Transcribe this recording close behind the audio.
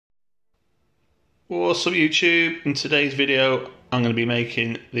What's up YouTube? In today's video I'm going to be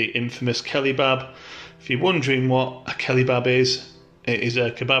making the infamous Kellybab. If you're wondering what a Kellybab is, it is a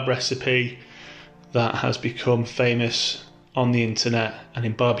kebab recipe that has become famous on the internet and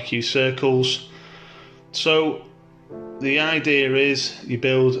in barbecue circles. So the idea is you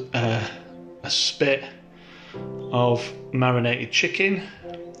build a spit of marinated chicken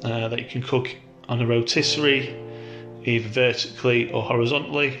that you can cook on a rotisserie, either vertically or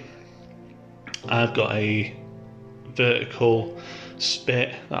horizontally. I've got a vertical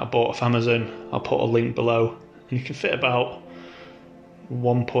spit that I bought off Amazon. I'll put a link below, and you can fit about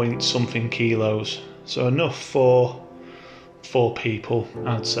 1 point something kilos, so enough for 4 people.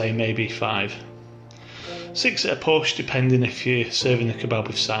 I'd say maybe 5, 6 at a push, depending if you're serving the kebab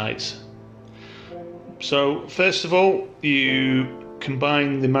with sides. So first of all, you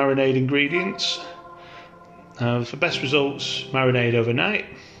combine the marinade ingredients. For best results, marinate overnight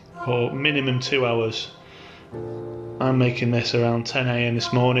or minimum 2 hours. I'm making this around 10 AM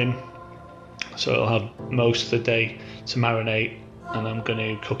this morning, so it'll have most of the day to marinate, and I'm going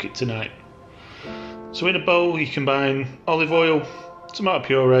to cook it tonight. So in a bowl you combine olive oil, tomato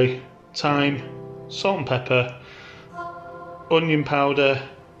puree, thyme, salt and pepper, onion powder,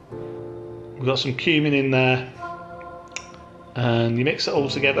 we've got some cumin in there, and you mix it all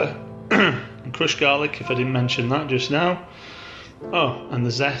together. And crushed garlic, if I didn't mention that just now. Oh, and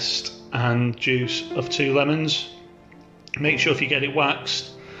the zest and juice of 2 lemons. Make sure if you get it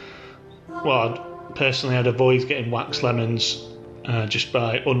waxed, well, personally I'd avoid getting waxed lemons just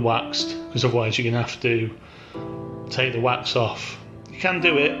by unwaxed, because otherwise you're going to have to take the wax off. You can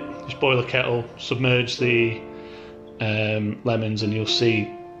do it, just boil a kettle, submerge the lemons, and you'll see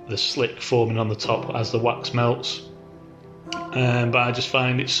the slick forming on the top as the wax melts. But I just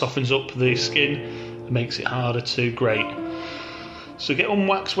find it softens up the skin and makes it harder to grate. So get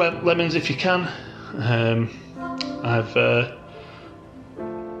unwaxed lemons if you can. I've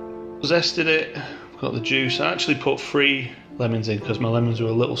zested it, got the juice. I actually put 3 lemons in because my lemons were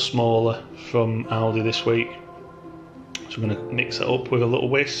a little smaller from Aldi this week. So I'm going to mix it up with a little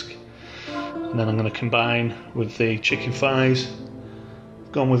whisk, and then I'm going to combine with the chicken thighs.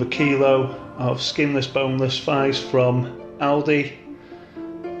 I've gone with 1 kilo of skinless, boneless thighs from Aldi,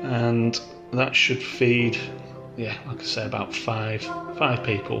 and that should feed, yeah, like I say, about 5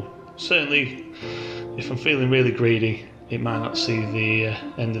 people. Certainly, if I'm feeling really greedy, it might not see the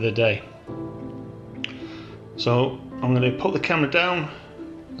end of the day. So I'm going to put the camera down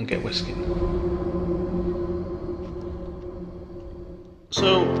and get whisking.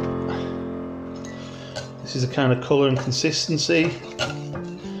 So this is the kind of colour and consistency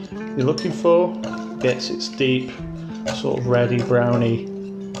you're looking for. Gets its deep sort of reddy browny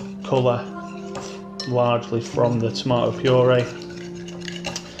colour, largely from the tomato puree.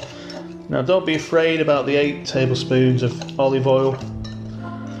 Now don't be afraid about the 8 tablespoons of olive oil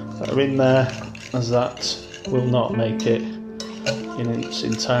that are in there, as that will not make it in its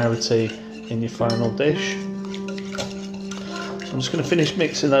entirety in your final dish. So I'm just going to finish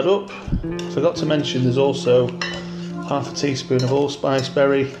mixing that up. Forgot to mention there's also half a teaspoon of allspice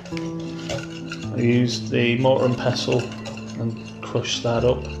berry. I used the mortar and pestle and crushed that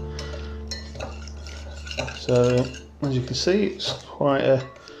up. So as you can see, it's quite a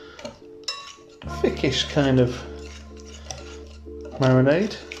thickish kind of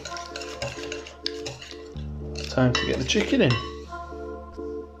marinade. Time to get the chicken in.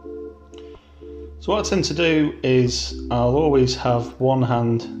 So what I tend to do is I'll always have one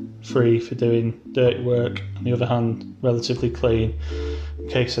hand free for doing dirty work and the other hand relatively clean in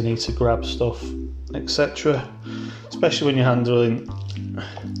case I need to grab stuff, etc. Especially when you're handling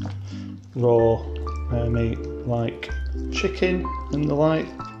raw meat like chicken and the like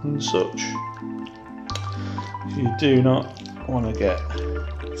and such. You do not want to get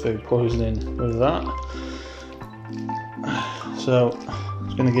food poisoning with that. So I'm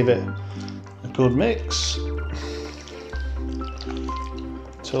just going to give it a good mix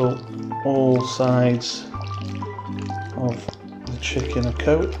till all sides of the chicken are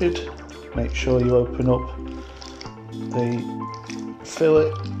coated. Make sure you open up the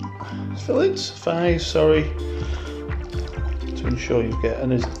thighs, sorry, to ensure you get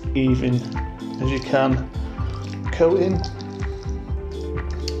an as even as you can coating.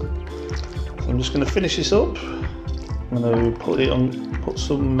 So I'm just going to finish this up. I'm going to put it on, put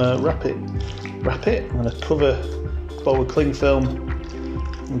some wrap it. I'm going to cover the bowl with cling film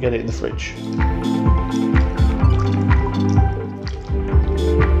and get it in the fridge.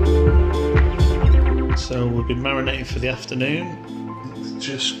 So we've been marinating for the afternoon. It's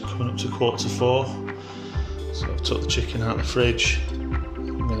just coming up to 3:45. So I've took the chicken out of the fridge.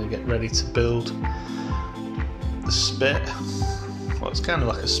 I'm going to get ready to build the spit. Well, it's kind of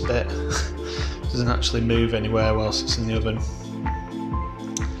like a spit. It doesn't actually move anywhere whilst it's in the oven.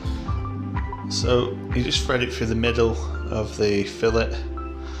 So you just thread it through the middle of the fillet,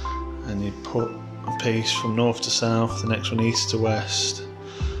 and you put a piece from north to south, the next one east to west,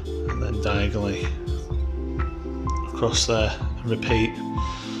 and then diagonally across there, and repeat,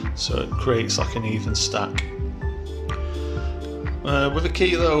 so it creates like an even stack. With a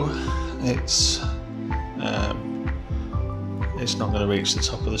kilo, it's not going to reach the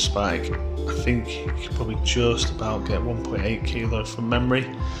top of the spike. I think you could probably just about get 1.8 kilo from memory,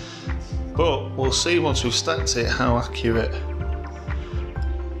 but we'll see once we've stacked it how accurate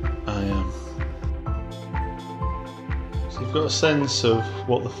I am. So you've got a sense of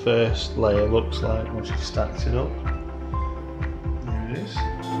what the first layer looks like once you've stacked it up. There it is.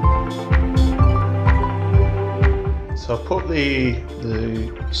 So I've put the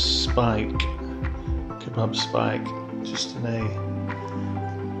spike, kebab spike, just in a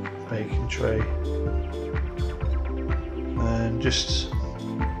baking tray, and just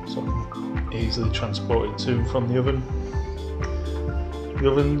so I can easily transport it to and from the oven. The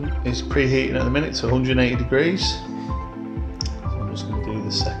oven is preheating at the minute to 180 degrees. So I'm just going to do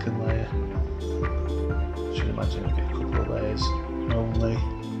the second layer. I should imagine it'll get a couple of layers only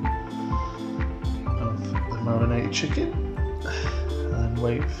of the marinated chicken, and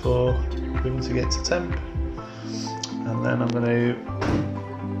wait for the oven to get to temp. And then I'm going to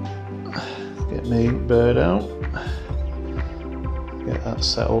get my Inkbird out, get that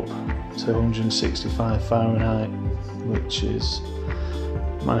set up to 165 Fahrenheit, which is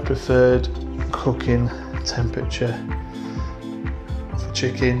my preferred cooking temperature for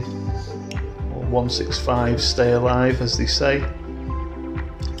chicken, or 165 stay alive, as they say.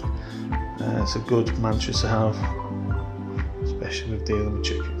 It's a good mantra to have, especially with dealing with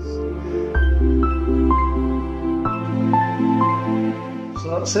chicken. So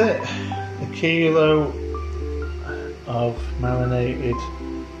that's it. A kilo of marinated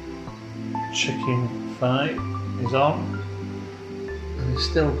chicken thigh is on, and it's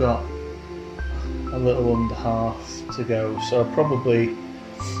still got a little under half to go, so probably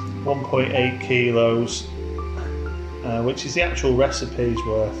 1.8 kilos, which is the actual recipe's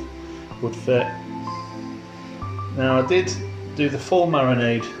worth, would fit. Now I did do the full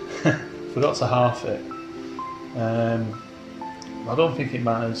marinade, forgot to half it. I don't think it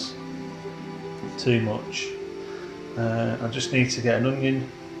matters too much. I just need to get an onion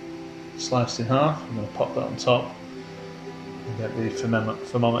sliced in half. I'm going to pop that on top and get the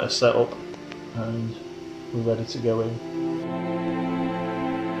thermometer set up, and we're ready to go in.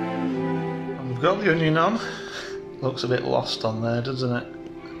 And we've got the onion on. Looks a bit lost on there, doesn't it?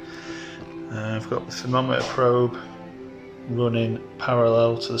 I've got the thermometer probe running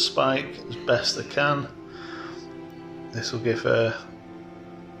parallel to the spike as best I can. This will give a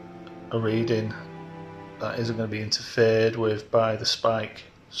reading that isn't going to be interfered with by the spike,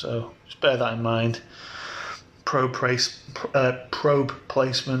 so just bear that in mind. Probe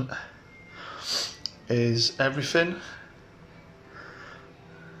placement is everything.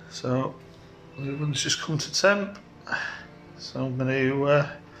 So the oven's just come to temp, so I'm going to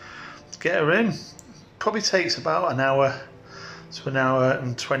get her in. Probably takes about an hour to an hour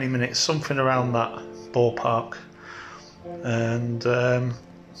and 20 minutes, something around that ballpark. And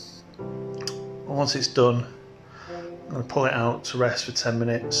once it's done, I'm going to pull it out to rest for 10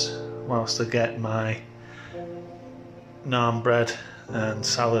 minutes whilst I get my naan bread and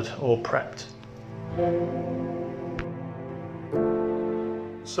salad all prepped.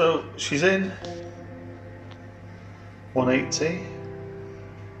 So she's in 180.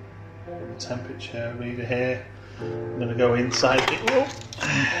 The temperature reader here. I'm going to go inside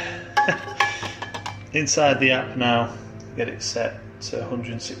inside the app now, get it set to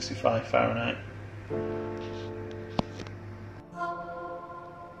 165 Fahrenheit.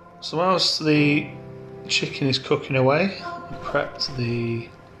 So whilst the chicken is cooking away, I prepped the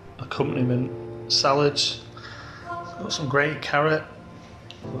accompaniment salads. Got some grated carrot,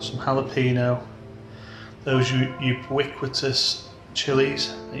 got some jalapeno, those ubiquitous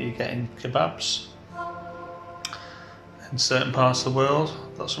chilies that you get in kebabs in certain parts of the world.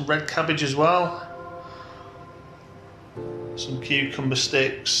 Got some red cabbage as well, some cucumber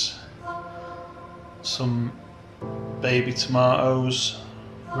sticks, some baby tomatoes,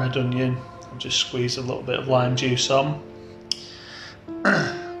 red onion. I'll just squeeze a little bit of lime juice on.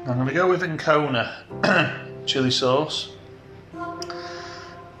 I'm going to go with Ancona chili sauce. I'm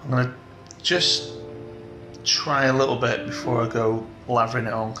going to just try a little bit before I go lathering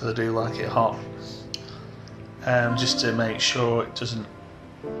it on, because I do like it hot, just to make sure it doesn't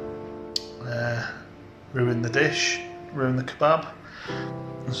ruin the dish, ruin the kebab,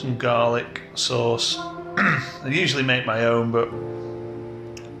 and some garlic sauce. I usually make my own, but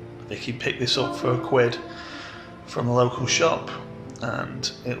I think you pick this up for £1 from the local shop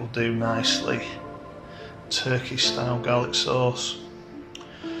and it'll do nicely. Turkish style garlic sauce.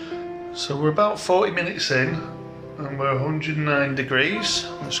 So we're about 40 minutes in and we're 109 degrees.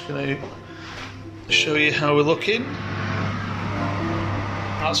 I'm just going to show you how we're looking.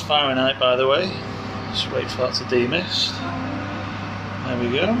 That's Fahrenheit, by the way. Just wait for that to demist. There we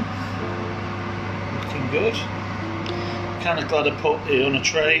go. Looking good. Kind of glad I put it on a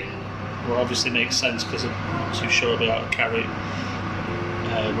tray. Well, obviously makes sense because I'm not too sure I'll be able to carry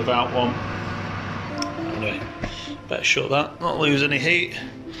it without one. Anyway, better shut that, not lose any heat.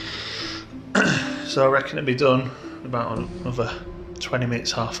 So I reckon it'll be done in about another 20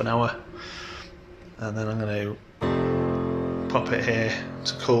 minutes, half an hour. And then I'm going to pop it here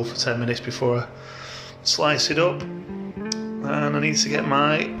to cool for 10 minutes before I slice it up. And I need to get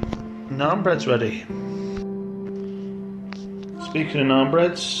my naan breads ready. Speaking of naan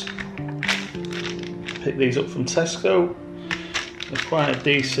breads, pick these up from Tesco. They're quite a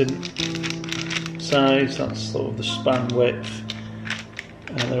decent size, that's sort of the span width.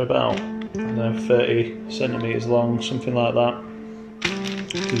 And they're about, I don't know, 30 centimetres long, something like that.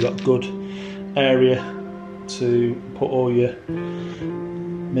 You've got good area to put all your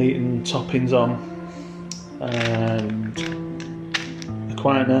meat and toppings on. And they're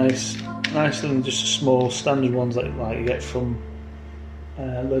quite nice. Nicer than just small standard ones like you get from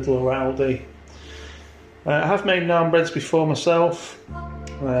Lidl or Aldi. I have made naan breads before myself,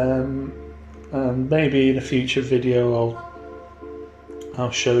 and maybe in a future video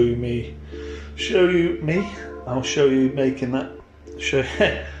I'll show you making that.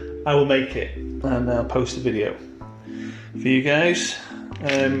 I will make it and I'll post a video for you guys.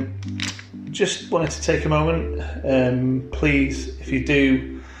 Just wanted to take a moment. Please, if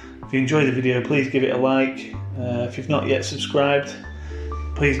you enjoy the video, please give it a like. If you've not yet subscribed,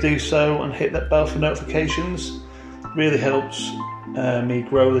 please do so and hit that bell for notifications. Really helps me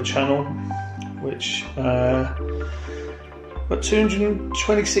grow the channel, which got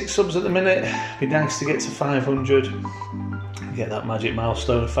 226 subs at the minute. It'd be nice to get to 500, get that magic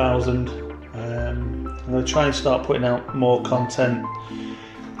milestone of 1,000. I'm going to try and start putting out more content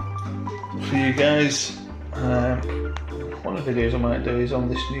for you guys. One of the videos I might do is on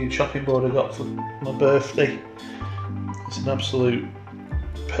this new chopping board I got for my birthday. It's an absolute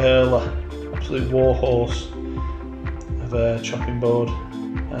perler, absolute warhorse of a chopping board,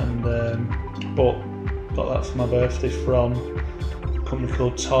 and got that for my birthday from a company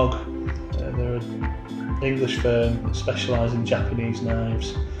called Tog. They're an English firm that specialise in Japanese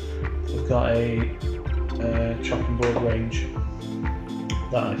knives. They've got a chopping board range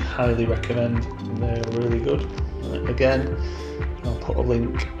that I highly recommend, and they're really good. Again, I'll put a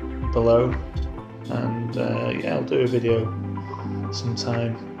link below, and yeah, I'll do a video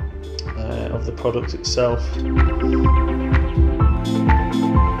sometime of the product itself.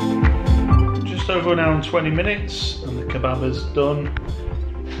 Just over an hour and 20 minutes and the kebab is done.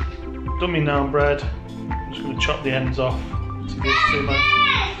 Done my naan bread. I'm just going to chop the ends off to give to my...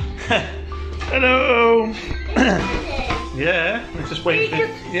 Hello! Yeah, we're just waiting for...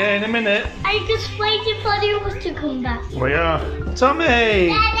 Yeah, in a minute. I just waited for the others to come back. We are. Tommy!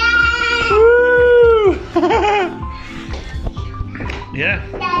 Dada! Woo! Yeah,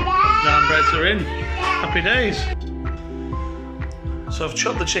 Dada! naan breads are in. Happy days. So I've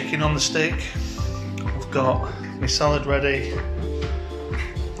chopped the chicken on the stick. I've got my salad ready.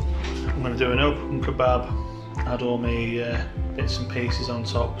 I'm going to do an open kebab. Add all my bits and pieces on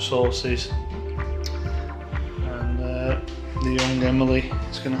top, sauces. And the young Emily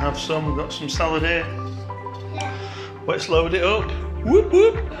is going to have some. We've got some salad here. Let's load it up. Whoop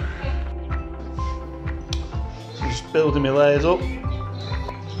whoop. So just building my layers up.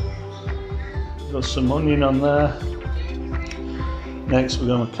 Got some onion on there. Next we're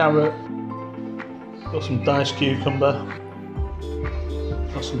going with carrot. Got some diced cucumber.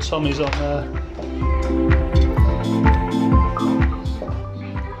 Got some Tommies on there.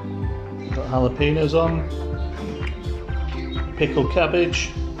 Got jalapenos on. Pickled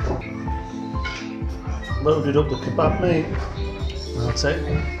cabbage. Loaded up the kebab meat. I'll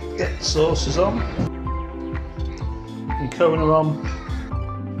get the sauces on. And Kona on.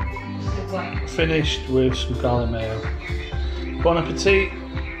 Finished with some garlic mayo. Bon appetit.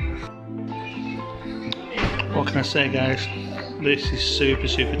 What can I say, guys? This is super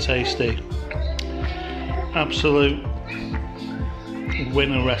tasty. Absolute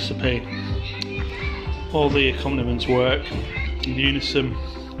winner recipe. All the accompaniments work. in unison.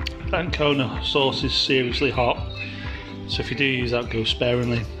 Ancona sauce is seriously hot, so if you do use that, go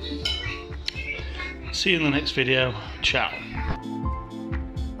sparingly. See you in the next video. Ciao.